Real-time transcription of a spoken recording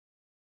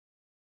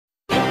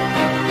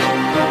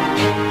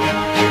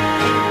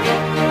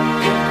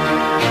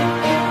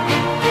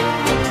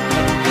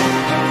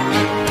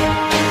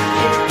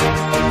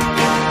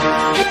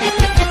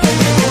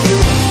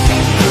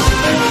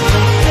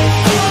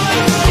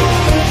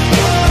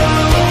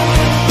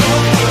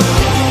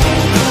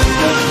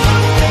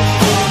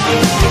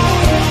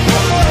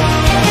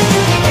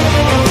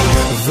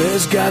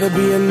There's gotta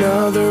be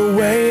another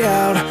way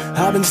out.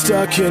 I've been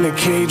stuck in a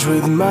cage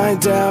with my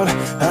doubt.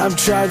 I've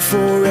tried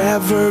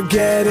forever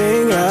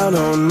getting out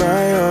on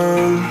my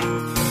own.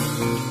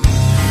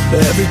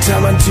 Every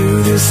time I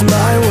do this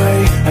my way,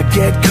 I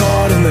get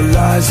caught in the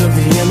lies of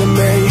the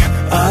enemy.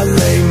 I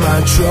lay my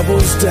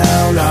troubles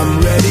down,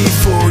 I'm ready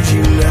for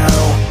you now.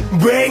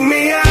 Bring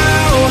me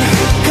out,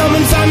 come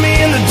and find me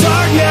in the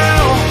dark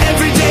now.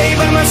 Every day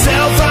by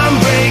myself I'm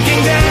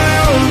breaking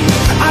down.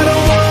 I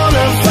don't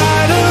wanna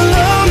fight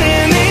alone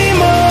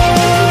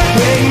anymore.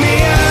 Bring me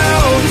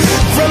out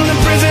from the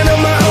prison of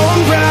my own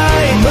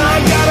pride. My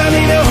God, I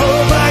need a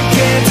hope I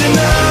can't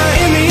deny.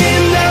 In the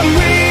end I'm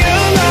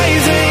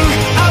realizing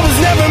I was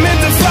never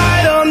meant to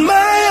fight on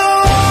my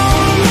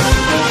own.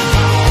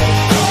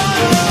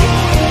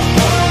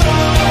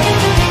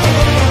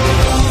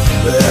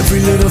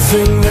 Every little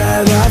thing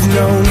that I've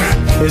known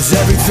is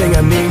everything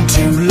I need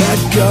to let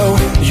go.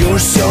 You're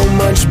so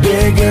much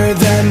bigger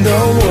than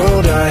the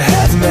world I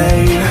have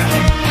made.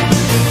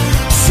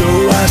 So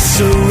I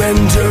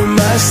surrender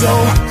my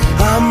soul,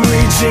 I'm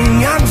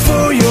reaching out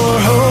for your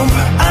hope.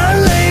 I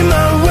lay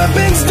my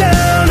weapons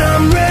down,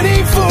 I'm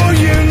ready for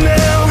you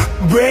now.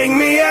 Bring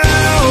me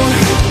out,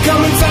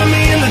 come and find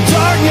me in the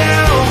dark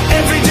now.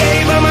 Every day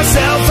by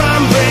myself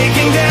I'm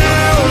breaking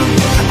down.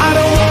 I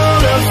don't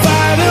wanna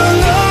fight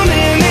alone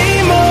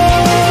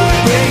anymore.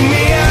 Bring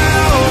me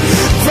out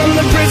from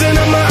the prison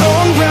of my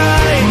own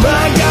pride.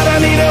 My God, I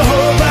need a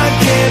hope I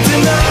can't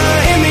deny.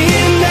 In the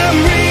end I'm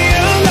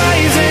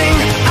realizing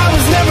I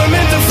was never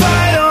meant to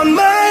fight on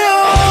my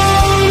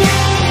own.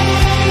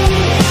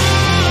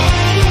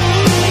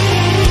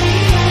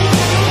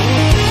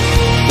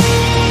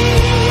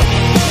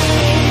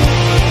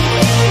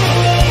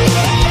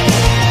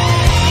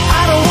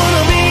 I don't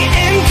wanna be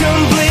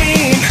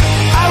incomplete.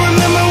 I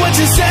remember what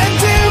you said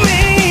to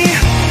me.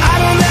 I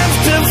don't have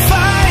to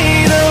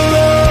fight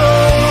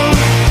alone.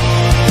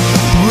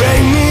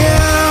 Bring me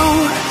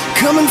out,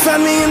 come and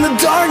find me in the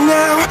dark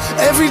now.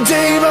 Every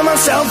day by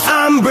myself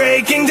I'm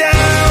breaking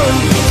down.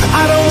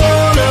 I don't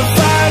wanna